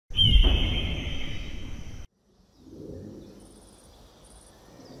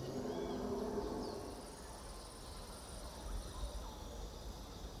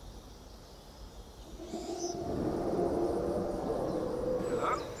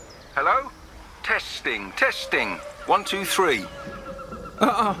Hello? Testing, testing. 1, 2, 3.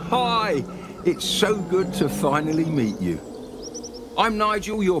 Hi! It's so good to finally meet you. I'm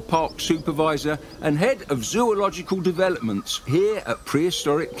Nigel, your park supervisor and head of zoological developments here at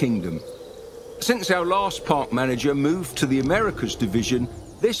Prehistoric Kingdom. Since our last park manager moved to the Americas division,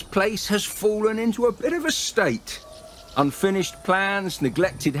 this place has fallen into a bit of a state. Unfinished plans,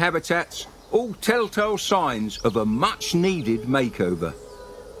 neglected habitats, all telltale signs of a much-needed makeover.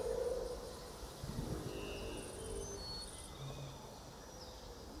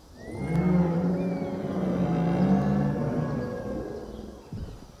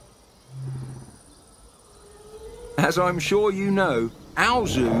 As I'm sure you know, our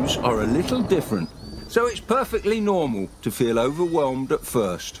zoos are a little different, so it's perfectly normal to feel overwhelmed at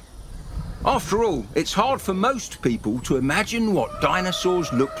first. After all, it's hard for most people to imagine what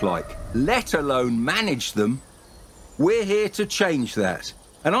dinosaurs look like, let alone manage them. We're here to change that,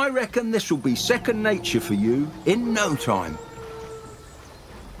 and I reckon this will be second nature for you in no time.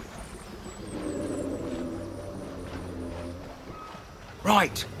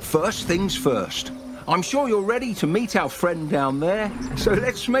 Right, first things first. I'm sure you're ready to meet our friend down there, so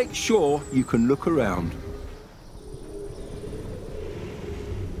let's make sure you can look around.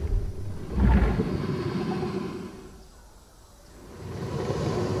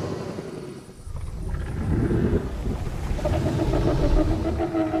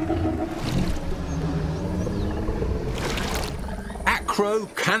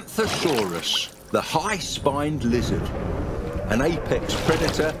 Acrocanthosaurus, the high-spined lizard. An apex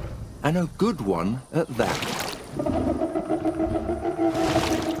predator, and a good one at that.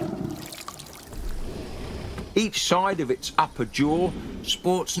 Each side of its upper jaw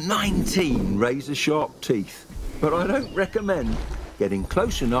sports 19 razor-sharp teeth, but I don't recommend getting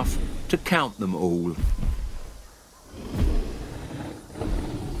close enough to count them all.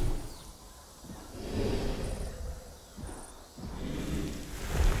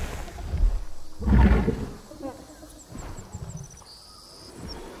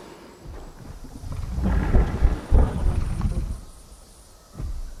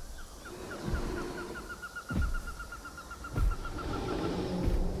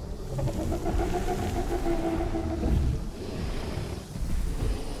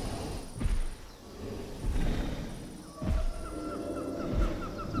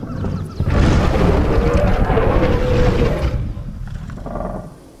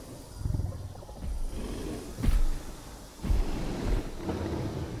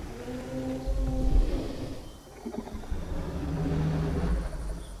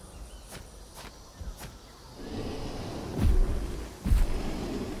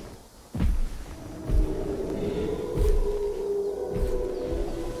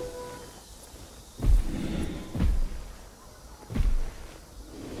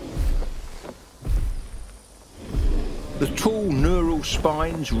 The tall neural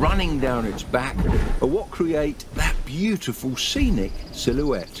spines running down its back are what create that beautiful scenic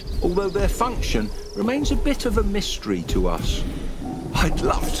silhouette, although their function remains a bit of a mystery to us. I'd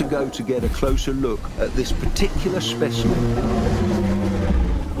love to go to get a closer look at this particular specimen,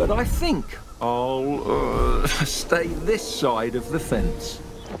 but I think I'll stay this side of the fence.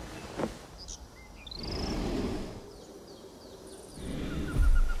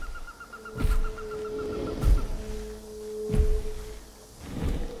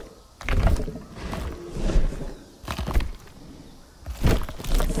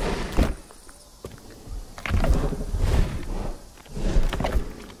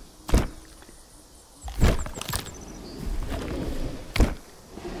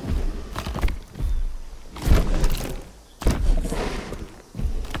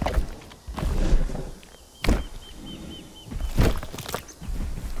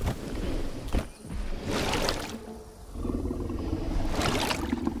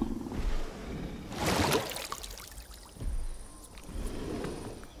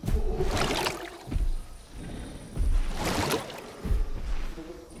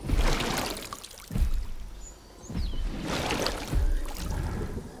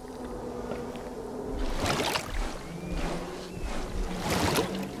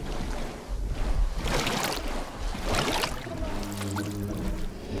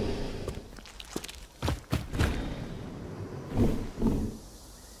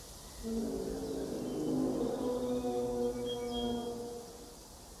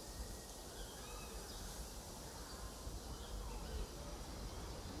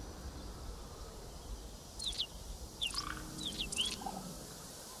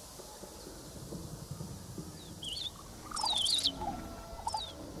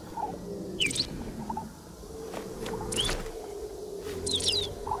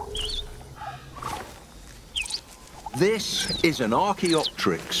 This is an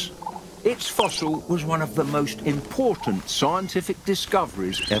Archaeopteryx. Its fossil was one of the most important scientific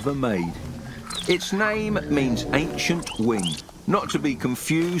discoveries ever made. Its name means ancient wing, not to be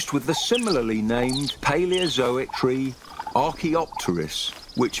confused with the similarly named Paleozoic tree Archaeopteryx,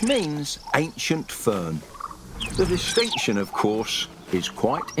 which means ancient fern. The distinction, of course, is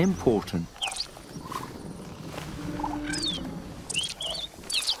quite important.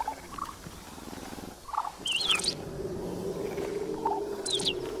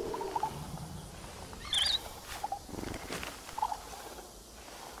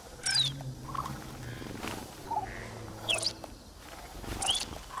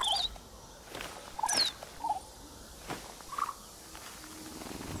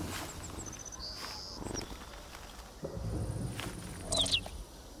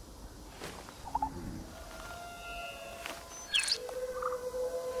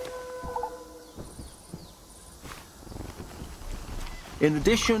 In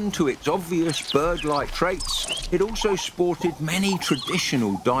addition to its obvious bird-like traits, it also sported many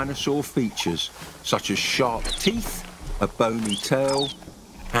traditional dinosaur features, such as sharp teeth, a bony tail,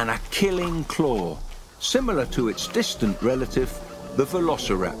 and a killing claw, similar to its distant relative, the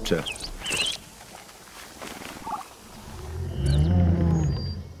Velociraptor.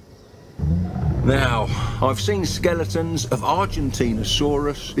 Now, I've seen skeletons of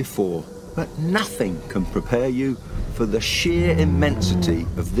Argentinosaurus before, but nothing can prepare you for the sheer immensity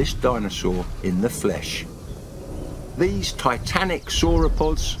of this dinosaur in the flesh. These titanic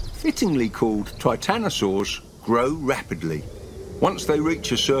sauropods, fittingly called titanosaurs, grow rapidly. Once they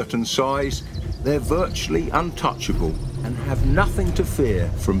reach a certain size, they're virtually untouchable and have nothing to fear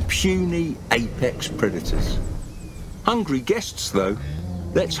from puny apex predators. Hungry guests, though,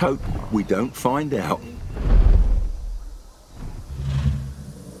 let's hope we don't find out.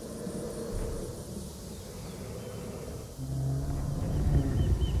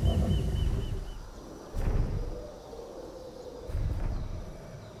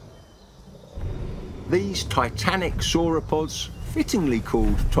 These titanic sauropods, fittingly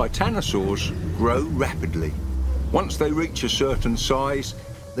called titanosaurs, grow rapidly. Once they reach a certain size,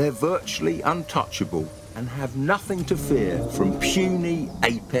 they're virtually untouchable and have nothing to fear from puny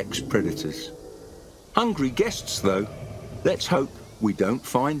apex predators. Hungry guests, though, let's hope we don't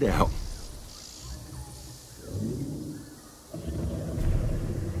find out.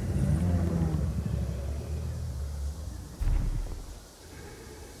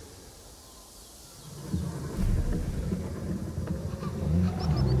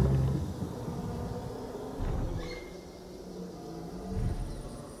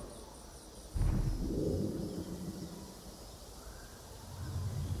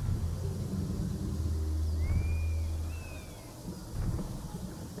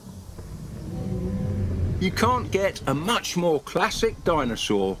 You can't get a much more classic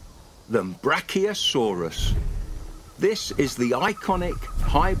dinosaur than Brachiosaurus. This is the iconic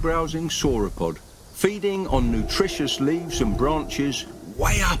high-browsing sauropod, feeding on nutritious leaves and branches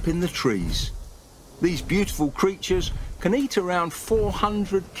way up in the trees. These beautiful creatures can eat around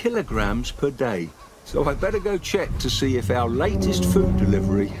 400 kilograms per day, so I better go check to see if our latest food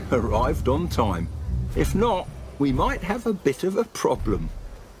delivery arrived on time. If not, we might have a bit of a problem.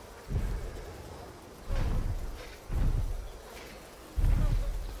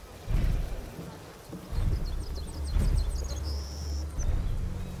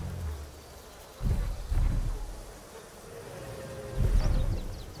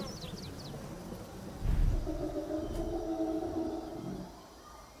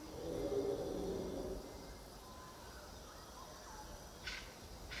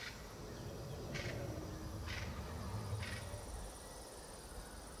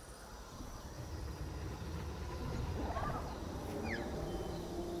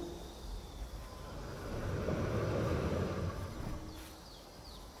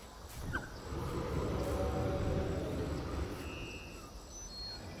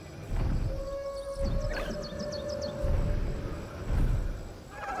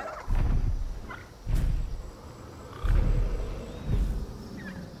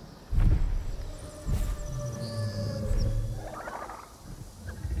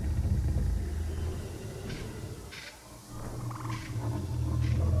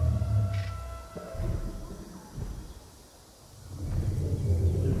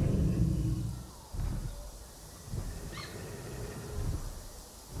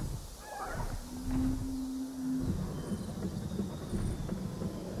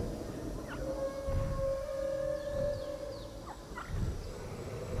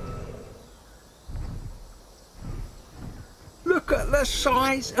 Look at the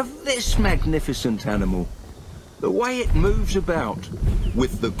size of this magnificent animal. The way it moves about,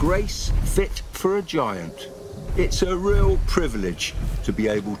 with the grace fit for a giant. It's a real privilege to be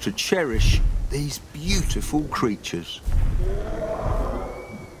able to cherish these beautiful creatures.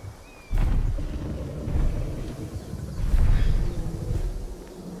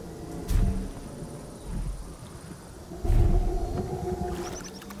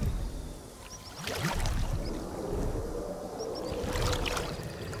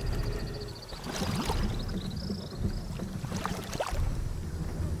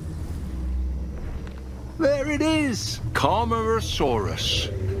 There it is,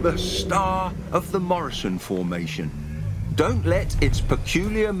 Camerasaurus, the star of the Morrison Formation. Don't let its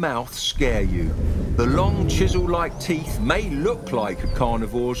peculiar mouth scare you. The long chisel-like teeth may look like a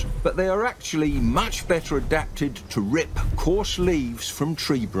carnivore's, but they are actually much better adapted to rip coarse leaves from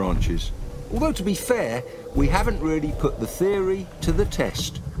tree branches. Although, to be fair, we haven't really put the theory to the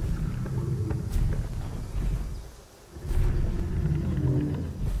test.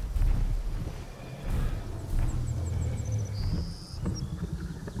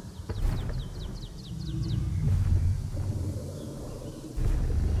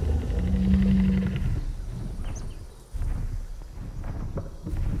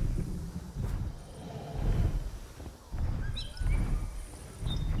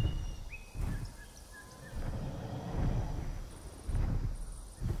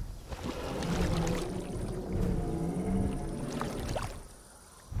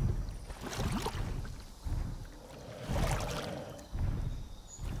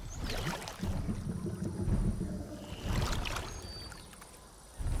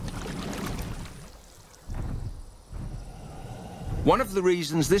 One of the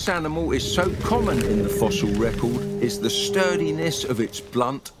reasons this animal is so common in the fossil record is the sturdiness of its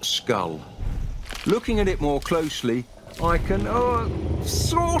blunt skull. Looking at it more closely, I can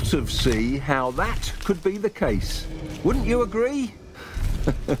sort of see how that could be the case. Wouldn't you agree?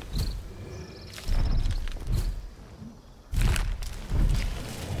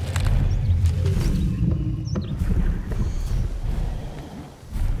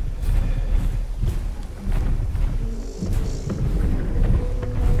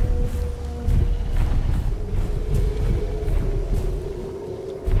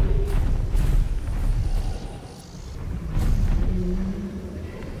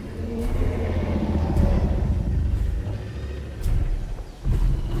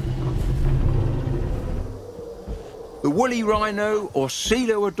 The woolly rhino, or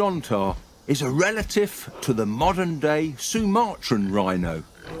Coelodonta, is a relative to the modern-day Sumatran rhino.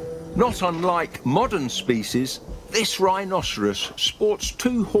 Not unlike modern species, this rhinoceros sports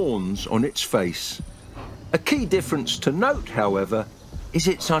two horns on its face. A key difference to note, however, is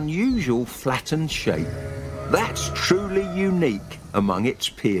its unusual flattened shape. That's truly unique among its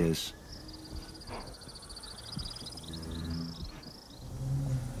peers.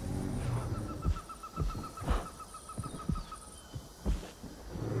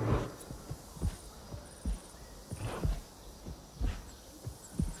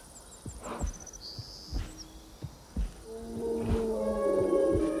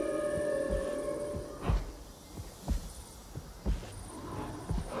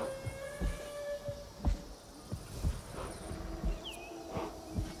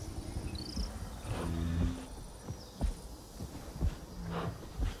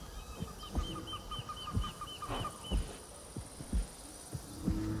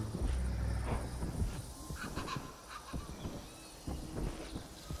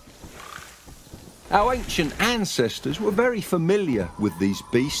 Our ancient ancestors were very familiar with these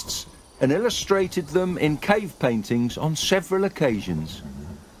beasts and illustrated them in cave paintings on several occasions.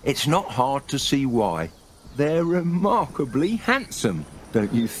 It's not hard to see why. They're remarkably handsome,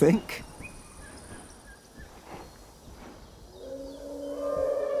 don't you think?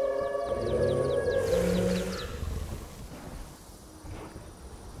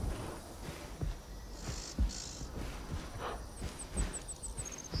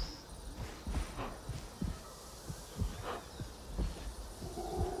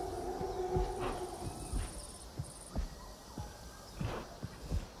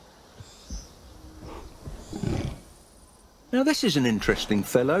 Now this is an interesting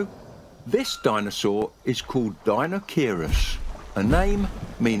fellow. This dinosaur is called Deinocheirus, a name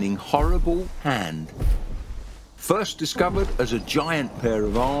meaning horrible hand. First discovered as a giant pair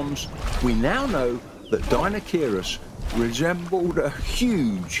of arms, we now know that Deinocheirus resembled a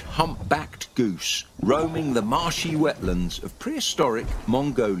huge humpbacked goose roaming the marshy wetlands of prehistoric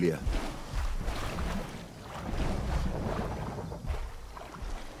Mongolia.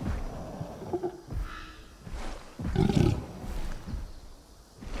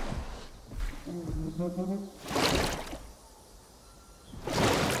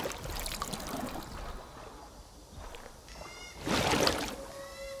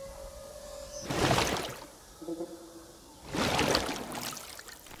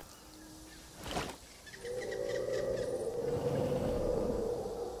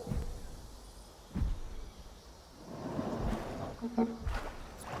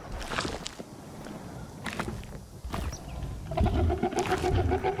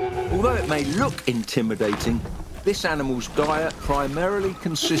 Although it may look intimidating, this animal's diet primarily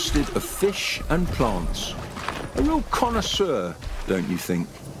consisted of fish and plants. A real connoisseur, don't you think?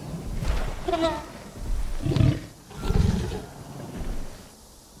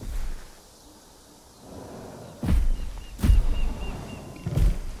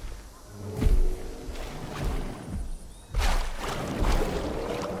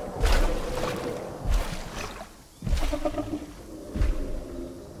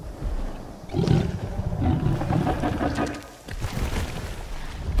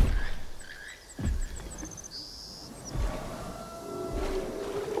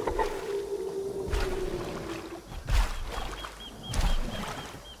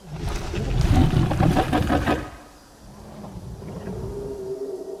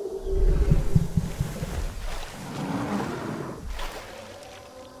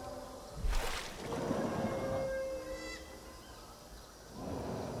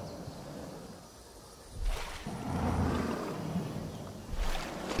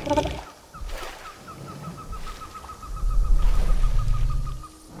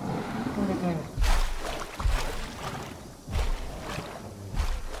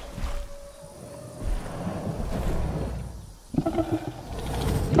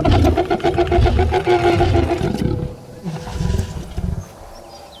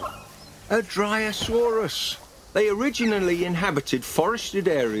 A Dryosaurus. They originally inhabited forested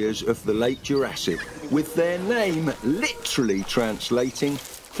areas of the late Jurassic, with their name literally translating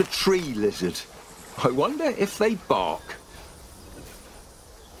to tree lizard. I wonder if they bark.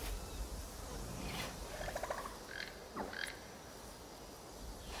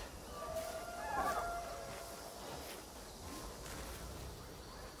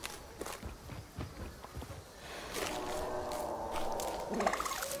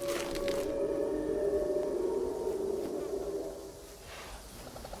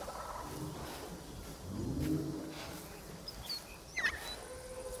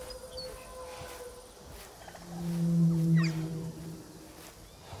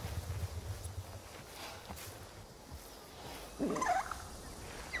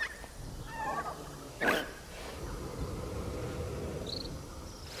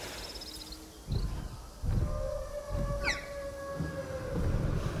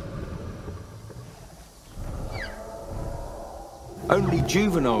 Only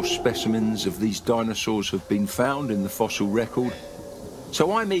juvenile specimens of these dinosaurs have been found in the fossil record,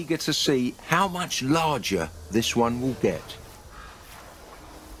 so I'm eager to see how much larger this one will get.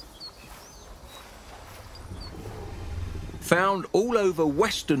 Found all over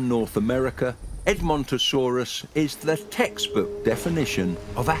western North America, Edmontosaurus is the textbook definition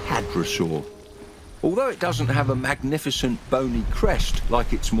of a hadrosaur. Although it doesn't have a magnificent bony crest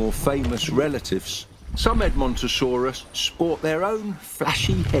like its more famous relatives, some Edmontosaurus sport their own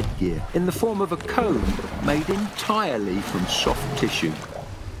flashy headgear in the form of a cone made entirely from soft tissue.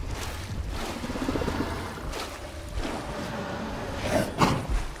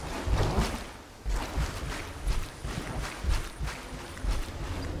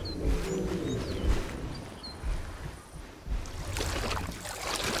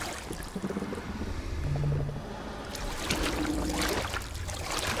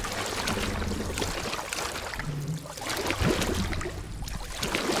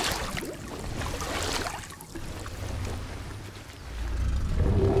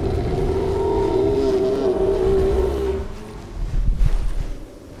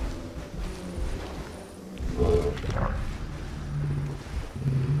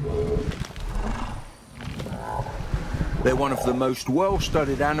 They're one of the most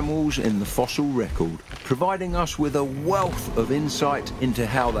well-studied animals in the fossil record, providing us with a wealth of insight into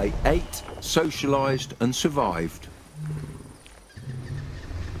how they ate, socialized, and survived.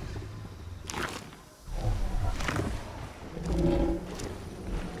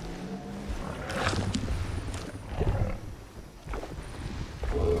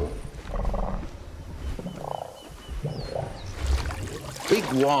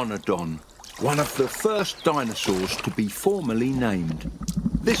 Iguanodon, one of the first dinosaurs to be formally named.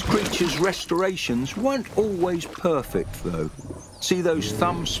 This creature's restorations weren't always perfect, though. See those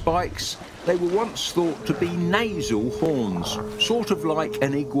thumb spikes? They were once thought to be nasal horns, sort of like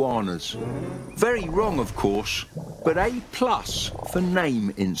an iguana's. Very wrong, of course, but A+ for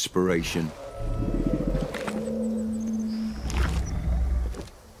name inspiration.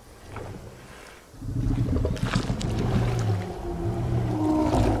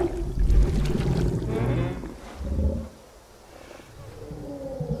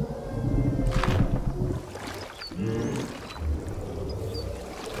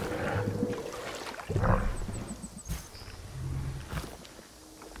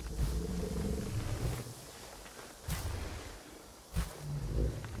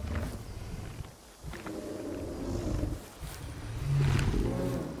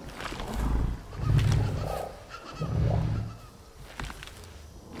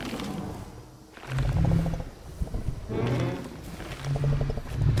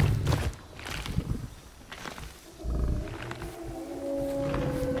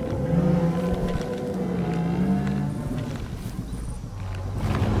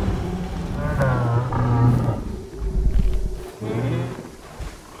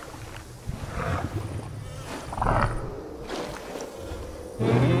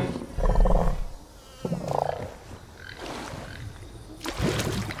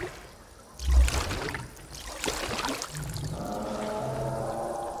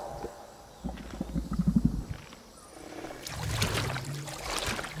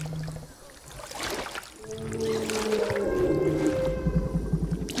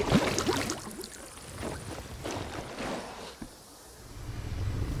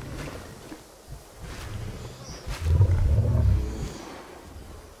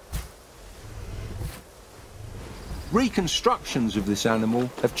 Reconstructions of this animal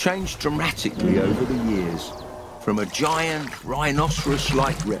have changed dramatically over the years, from a giant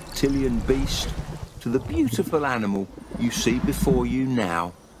rhinoceros-like reptilian beast to the beautiful animal you see before you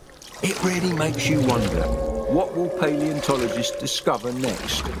now. It really makes you wonder, what will paleontologists discover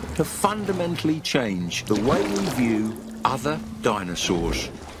next to fundamentally change the way we view other dinosaurs?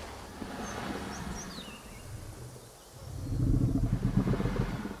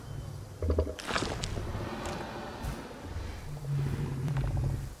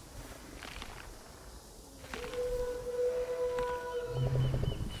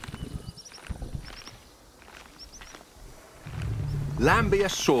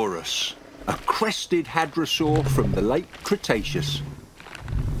 Lambeosaurus, a crested hadrosaur from the late Cretaceous.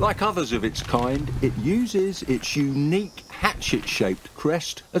 Like others of its kind, it uses its unique hatchet-shaped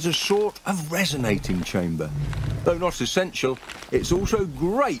crest as a sort of resonating chamber. Though not essential, it's also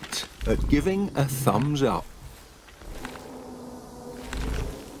great at giving a thumbs up.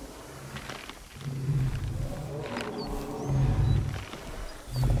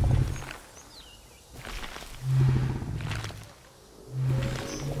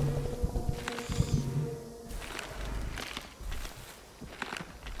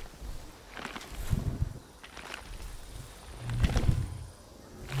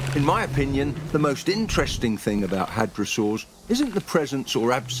 In my opinion, the most interesting thing about hadrosaurs isn't the presence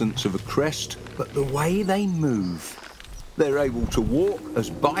or absence of a crest, but the way they move. They're able to walk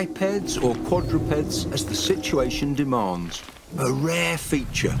as bipeds or quadrupeds as the situation demands, a rare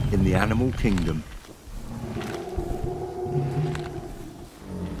feature in the animal kingdom.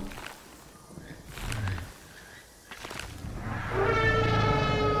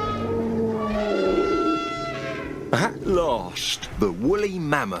 At last, the woolly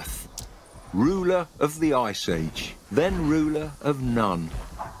mammoth, ruler of the Ice Age, then ruler of none.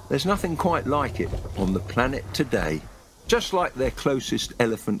 There's nothing quite like it on the planet today. Just like their closest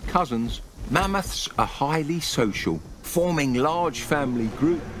elephant cousins, mammoths are highly social, forming large family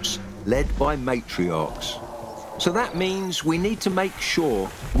groups led by matriarchs. So that means we need to make sure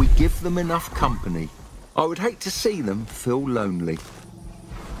we give them enough company. I would hate to see them feel lonely.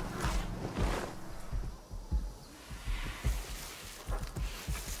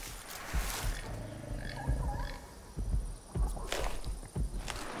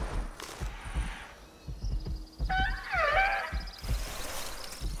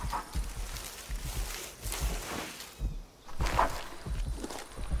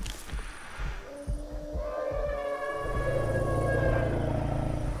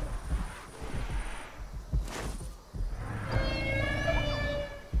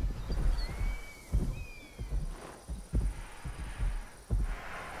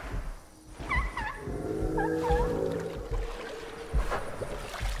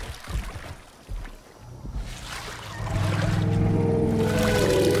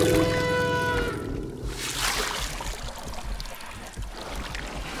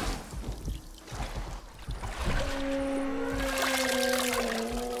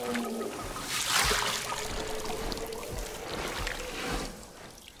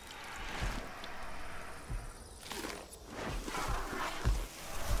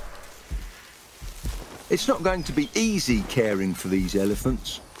 It's not going to be easy caring for these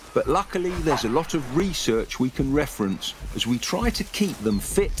elephants, but luckily there's a lot of research we can reference as we try to keep them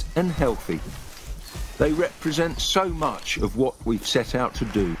fit and healthy. They represent so much of what we've set out to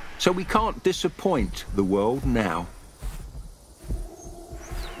do, so we can't disappoint the world now.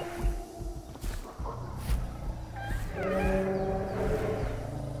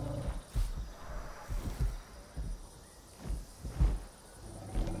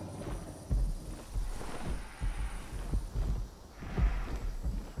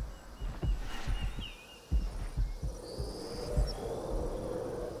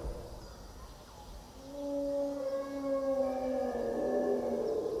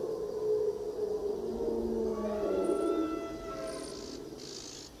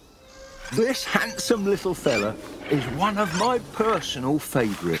 This handsome little fella is one of my personal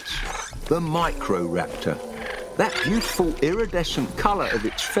favourites, the Microraptor. That beautiful iridescent colour of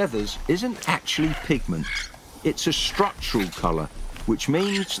its feathers isn't actually pigment. It's a structural colour, which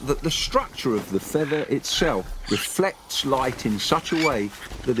means that the structure of the feather itself reflects light in such a way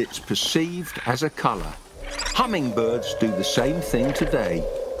that it's perceived as a colour. Hummingbirds do the same thing today.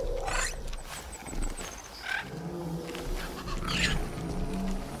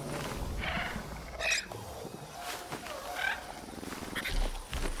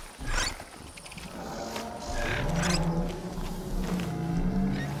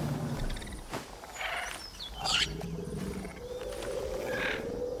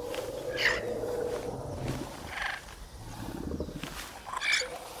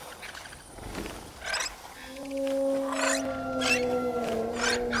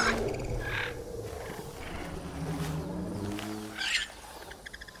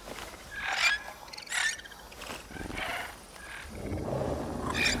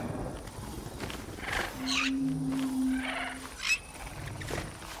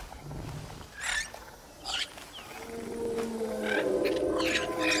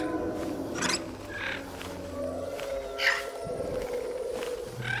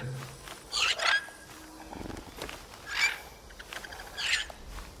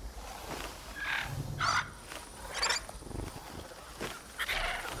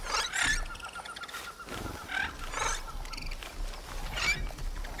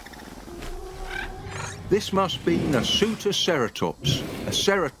 This must be Nasutoceratops, a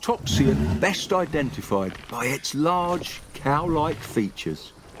ceratopsian best identified by its large, cow-like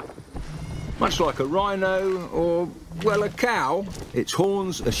features. Much like a rhino or, well, a cow, its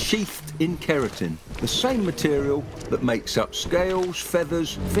horns are sheathed in keratin, the same material that makes up scales,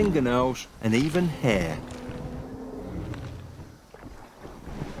 feathers, fingernails, and even hair.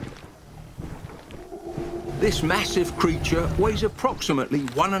 This massive creature weighs approximately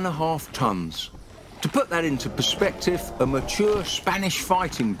 1.5 tons. To put that into perspective, a mature Spanish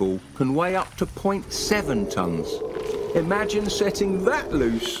fighting bull can weigh up to 0.7 tons. Imagine setting that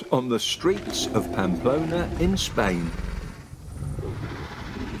loose on the streets of Pamplona in Spain.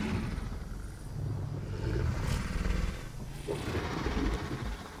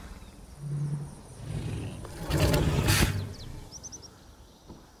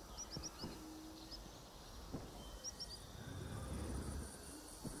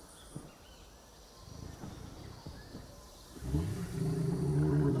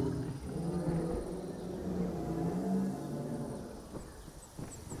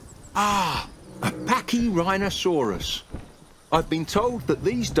 Ah, a Pachyrhinosaurus. I've been told that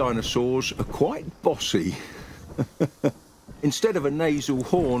these dinosaurs are quite bossy. Instead of a nasal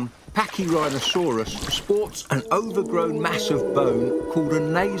horn, Pachyrhinosaurus sports an overgrown mass of bone called a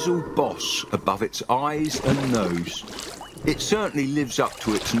nasal boss above its eyes and nose. It certainly lives up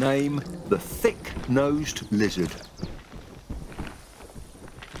to its name, the thick-nosed lizard.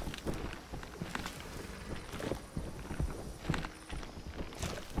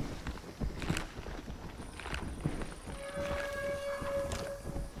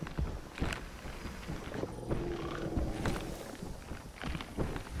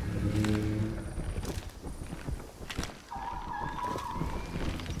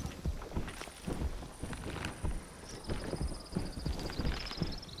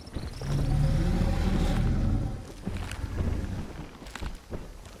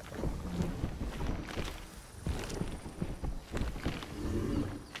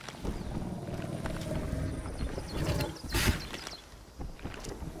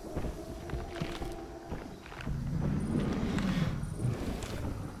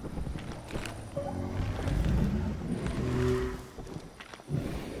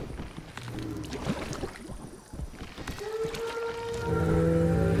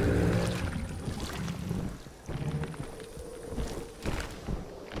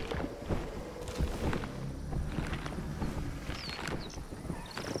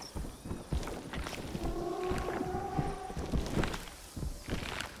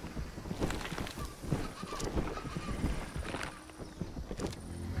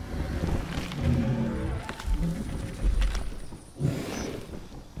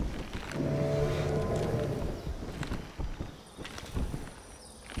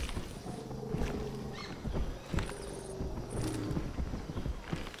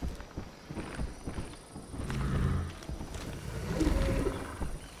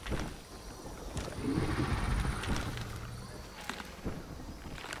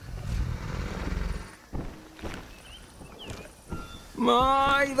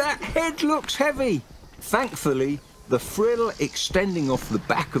 My, that head looks heavy. Thankfully, the frill extending off the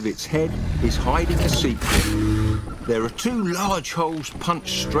back of its head is hiding a secret. There are two large holes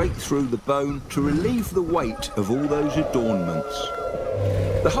punched straight through the bone to relieve the weight of all those adornments.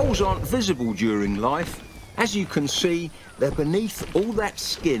 The holes aren't visible during life. As you can see, they're beneath all that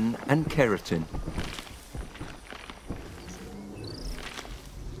skin and keratin.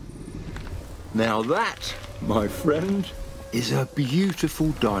 Now that, my friend, is a beautiful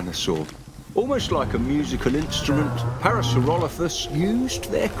dinosaur. Almost like a musical instrument, Parasaurolophus used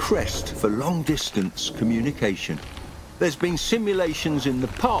their crest for long-distance communication. There's been simulations in the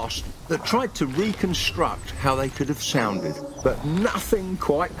past that tried to reconstruct how they could have sounded, but nothing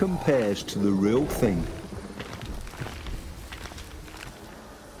quite compares to the real thing.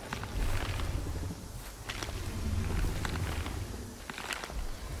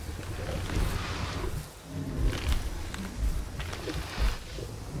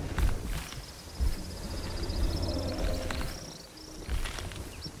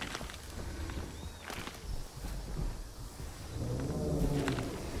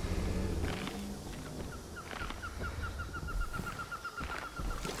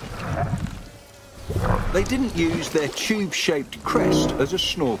 They didn't use their tube-shaped crest as a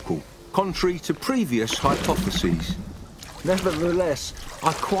snorkel, contrary to previous hypotheses. Nevertheless,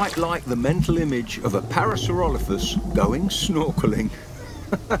 I quite like the mental image of a Parasaurolophus going snorkeling.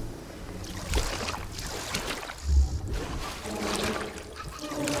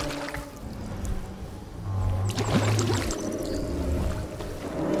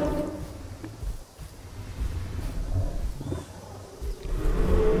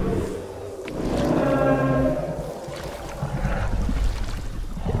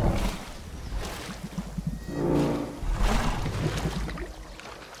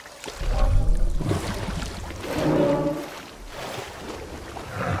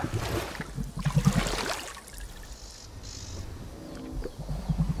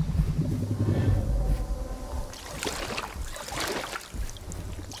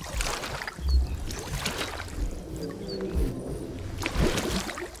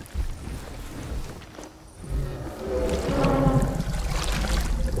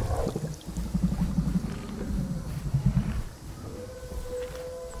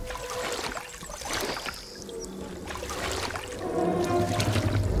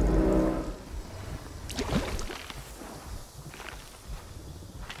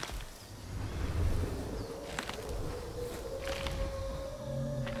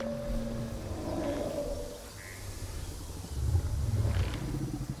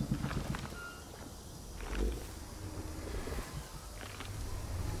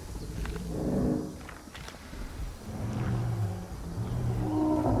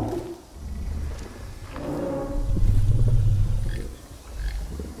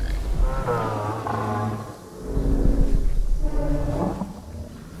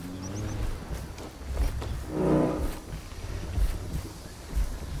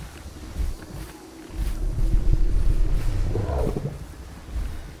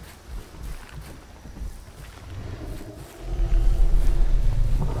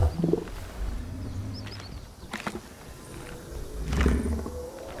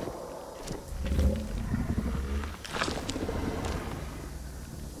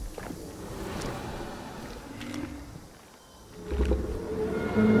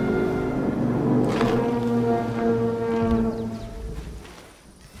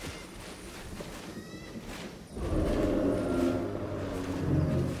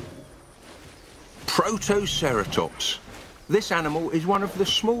 Protoceratops. This animal is one of the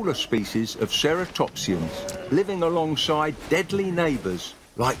smaller species of ceratopsians, living alongside deadly neighbours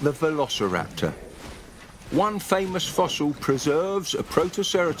like the Velociraptor. One famous fossil preserves a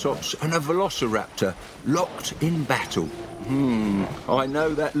Protoceratops and a Velociraptor locked in battle. I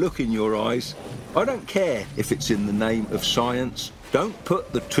know that look in your eyes. I don't care if it's in the name of science. Don't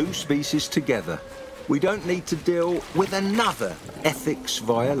put the two species together. We don't need to deal with another ethics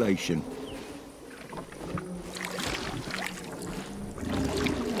violation.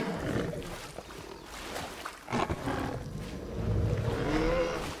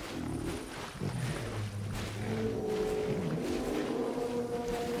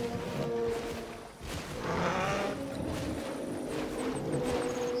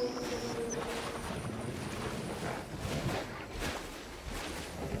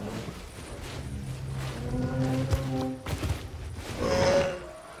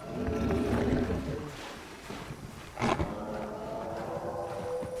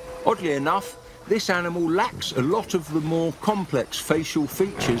 Oddly enough, this animal lacks a lot of the more complex facial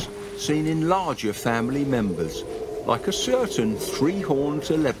features seen in larger family members. like a certain three-horned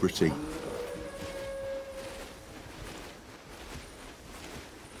celebrity.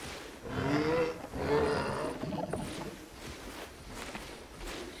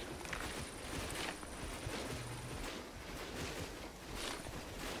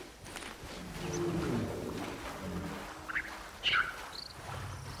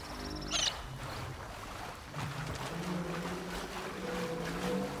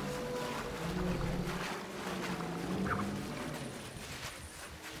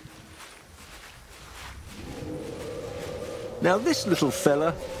 Now this little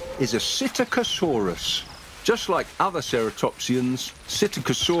fella is a Psittacosaurus. Just like other ceratopsians,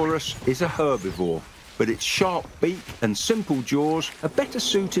 Psittacosaurus is a herbivore, but its sharp beak and simple jaws are better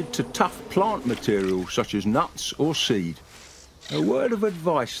suited to tough plant material such as nuts or seed. A word of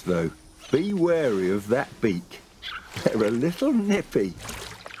advice though, be wary of that beak. They're a little nippy.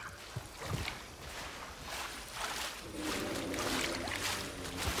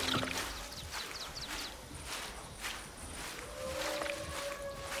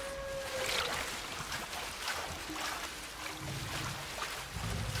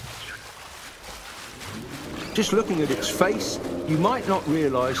 Just looking at its face, you might not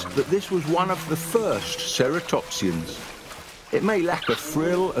realise that this was one of the first ceratopsians. It may lack a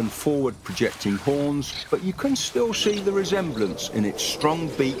frill and forward-projecting horns, but you can still see the resemblance in its strong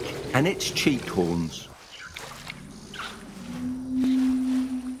beak and its cheek horns.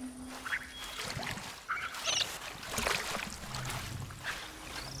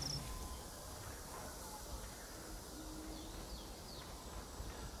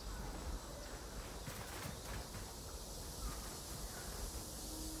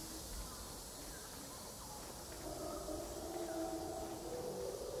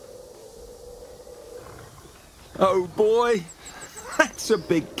 Oh boy, that's a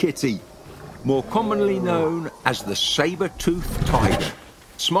big kitty, more commonly known as the saber-toothed tiger.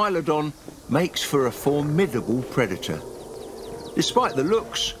 Smilodon makes for a formidable predator. Despite the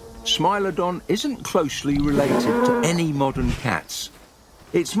looks, Smilodon isn't closely related to any modern cats.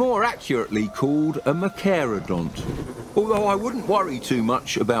 It's more accurately called a Microraptor, although I wouldn't worry too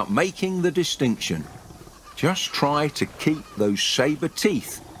much about making the distinction. Just try to keep those saber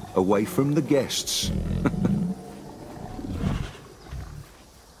teeth away from the guests.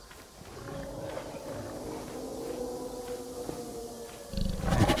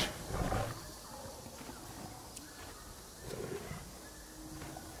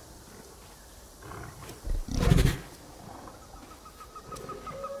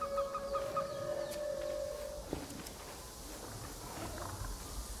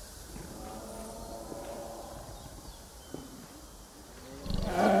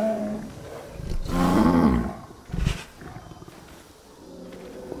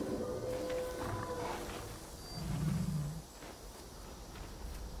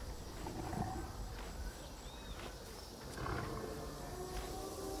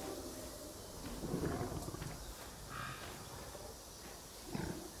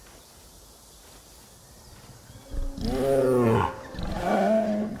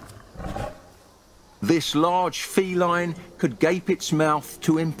 This large feline could gape its mouth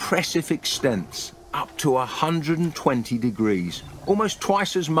to impressive extents, up to 120 degrees, almost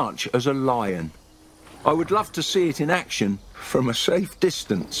twice as much as a lion. I would love to see it in action from a safe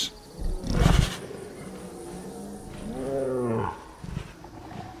distance.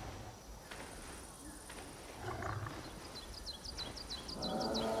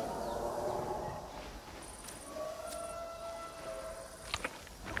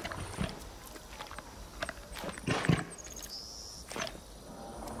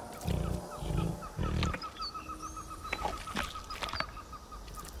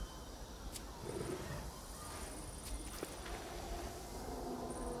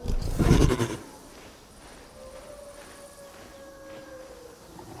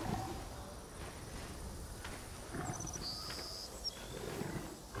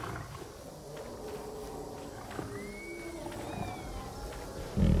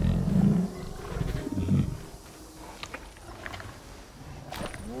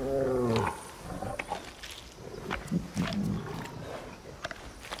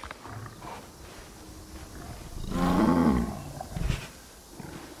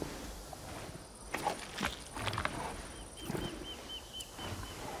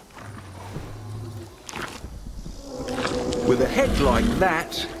 With a head like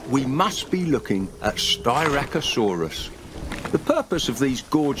that, we must be looking at Styracosaurus. The purpose of these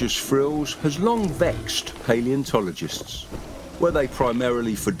gorgeous frills has long vexed paleontologists. Were they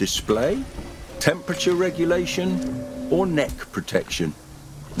primarily for display, temperature regulation, or neck protection?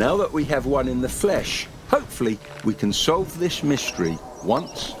 Now that we have one in the flesh, Hopefully, we can solve this mystery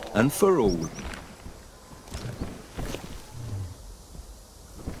once and for all.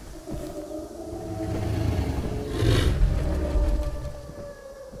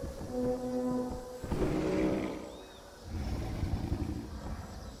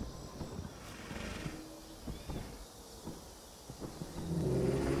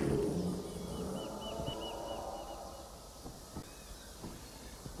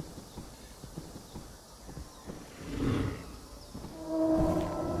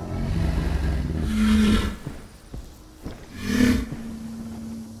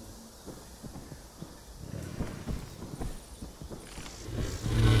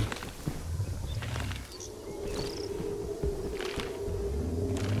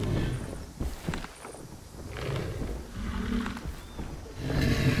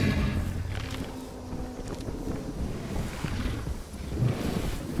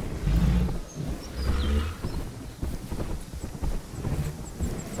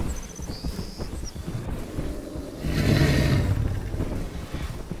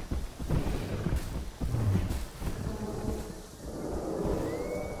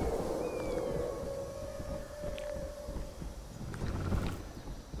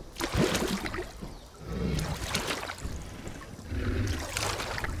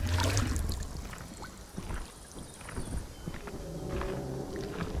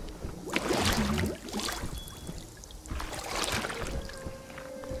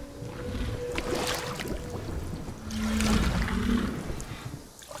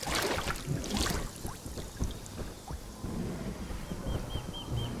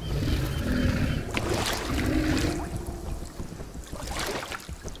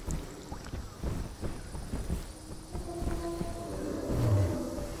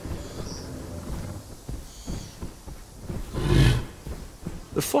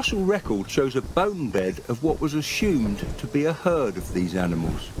 The fossil record shows a bone bed of what was assumed to be a herd of these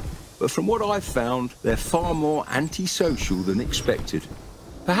animals. But from what I've found, they're far more antisocial than expected.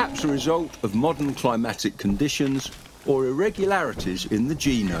 Perhaps a result of modern climatic conditions or irregularities in the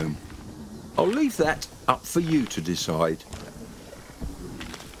genome. I'll leave that up for you to decide.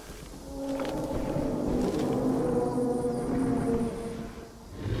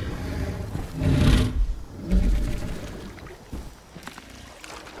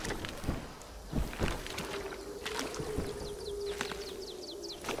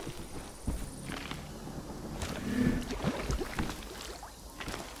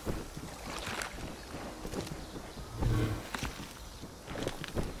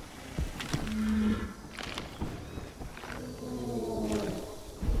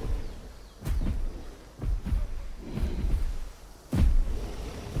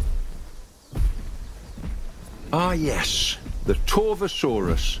 Ah yes, the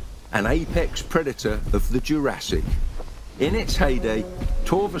Torvosaurus, an apex predator of the Jurassic. In its heyday,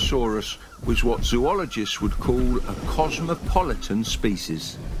 Torvosaurus was what zoologists would call a cosmopolitan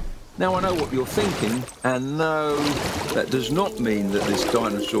species. Now I know what you're thinking, and no, that does not mean that this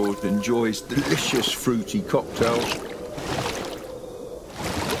dinosaur enjoys delicious fruity cocktails.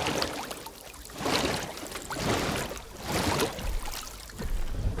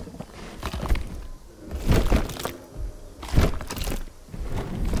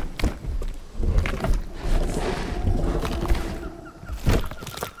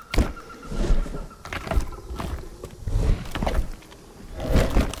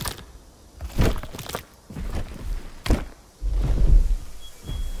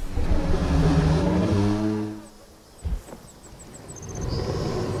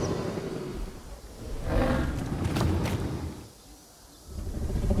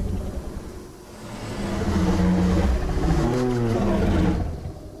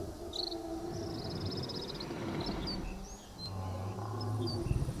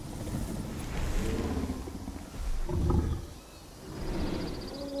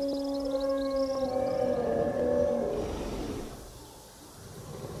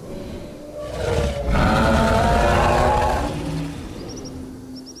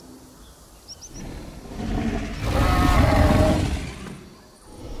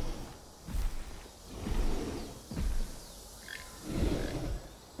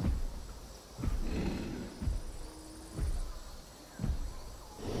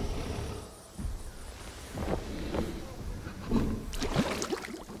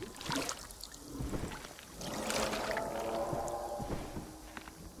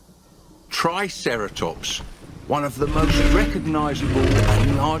 Triceratops, one of the most recognisable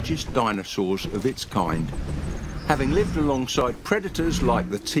and largest dinosaurs of its kind. Having lived alongside predators like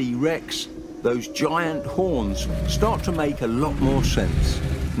the T-Rex, those giant horns start to make a lot more sense.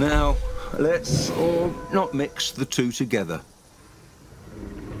 Now, let's not mix the two together.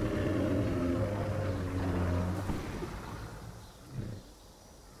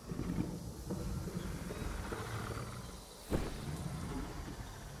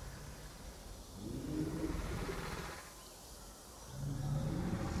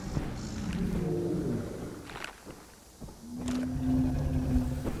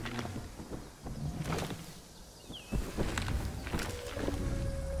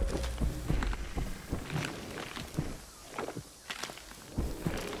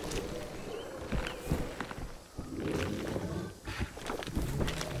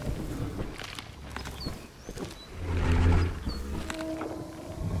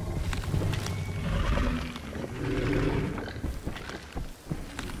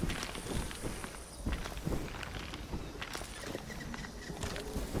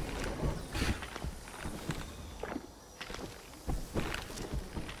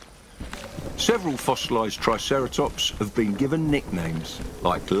 Several fossilised Triceratops have been given nicknames,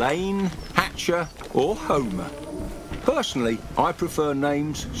 like Lane, Hatcher or Homer. Personally, I prefer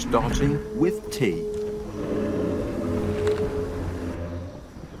names starting with T.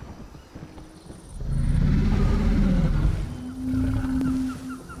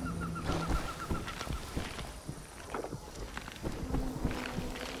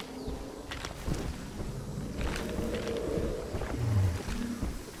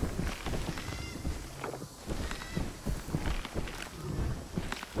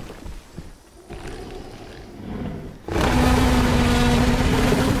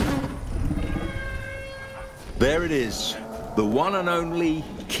 There it is, the one and only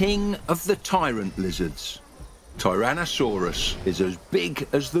king of the tyrant lizards. Tyrannosaurus is as big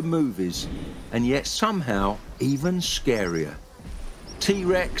as the movies, and yet somehow even scarier.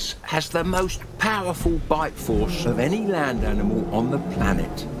 T-Rex has the most powerful bite force of any land animal on the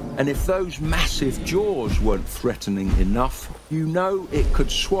planet. And if those massive jaws weren't threatening enough, you know it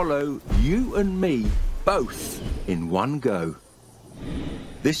could swallow you and me both in one go.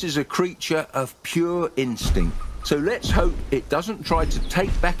 This is a creature of pure instinct, so let's hope it doesn't try to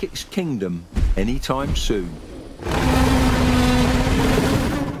take back its kingdom anytime soon.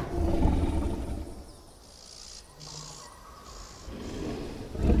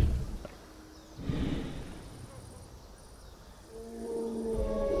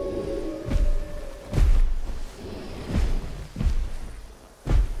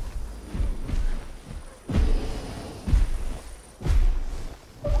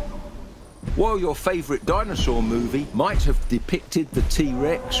 While your favourite dinosaur movie might have depicted the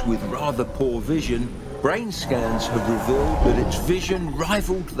T-Rex with rather poor vision, brain scans have revealed that its vision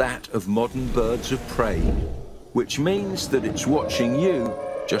rivaled that of modern birds of prey, which means that it's watching you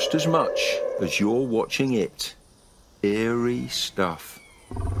just as much as you're watching it. Eerie stuff.